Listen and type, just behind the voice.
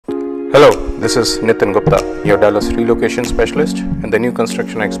Hello, this is Nitin Gupta, your Dallas relocation specialist and the new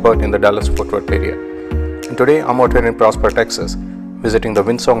construction expert in the Dallas-Fort Worth area. And today I'm out here in Prosper, Texas, visiting the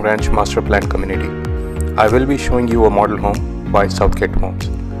Windsong Ranch Master Plan community. I will be showing you a model home by Southgate Homes.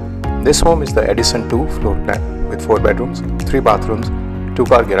 This home is the Addison 2 floor plan with 4 bedrooms, 3 bathrooms,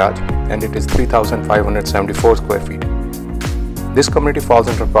 2-car garage, and it is 3,574 square feet. This community falls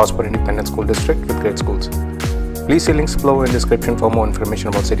under Prosper Independent School District with great schools. Please see links below in description for more information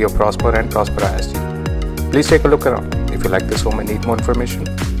about City of Prosper and Prosper ISD. Please take a look around. If you like this home and need more information,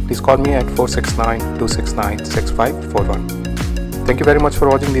 please call me at 469-269-6541. Thank you very much for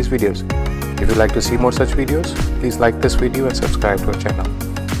watching these videos. If you'd like to see more such videos, please like this video and subscribe to our channel.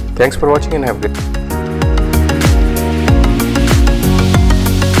 Thanks for watching and have a good day.